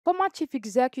Former Chief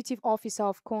Executive Officer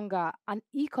of Konga, an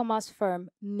e-commerce firm,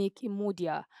 Nick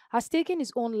Imudia, has taken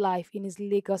his own life in his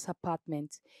Lagos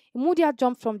apartment. Imudia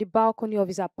jumped from the balcony of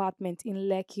his apartment in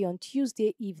Lekki on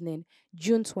Tuesday evening,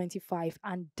 June 25,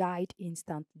 and died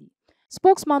instantly.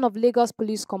 Spokesman of Lagos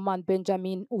Police Command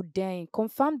Benjamin Hundeyin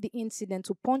confirmed the incident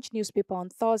to Punch newspaper on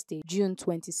Thursday, June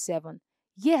 27.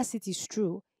 Yes, it is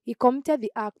true. He committed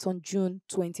the act on June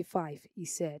 25, he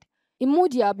said.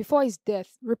 Imudia, before his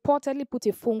death, reportedly put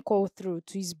a phone call through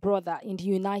to his brother in the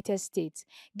United States,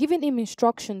 giving him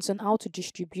instructions on how to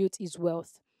distribute his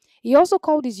wealth. He also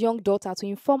called his young daughter to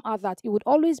inform her that he would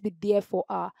always be there for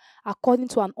her, according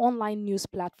to an online news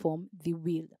platform, The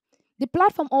Wheel. The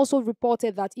platform also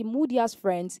reported that Imudia's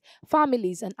friends,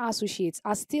 families, and associates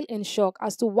are still in shock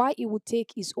as to why he would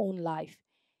take his own life.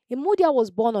 Imudia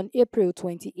was born on April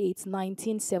 28,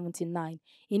 1979,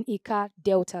 in Ika,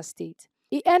 Delta State.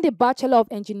 He earned a Bachelor of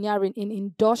Engineering in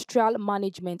Industrial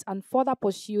Management and further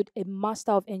pursued a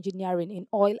Master of Engineering in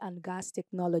Oil and Gas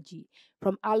Technology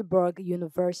from Aalborg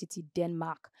University,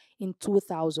 Denmark in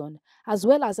 2000, as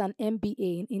well as an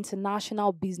MBA in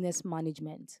International Business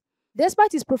Management.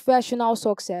 Despite his professional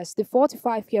success, the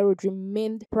 45-year-old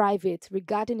remained private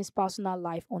regarding his personal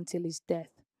life until his death.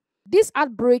 This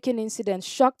heartbreaking incident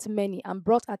shocked many and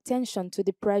brought attention to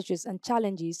the pressures and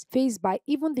challenges faced by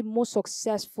even the most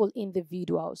successful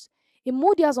individuals.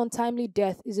 Imudia's untimely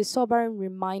death is a sobering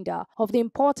reminder of the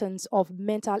importance of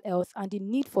mental health and the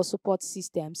need for support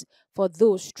systems for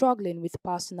those struggling with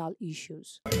personal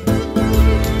issues.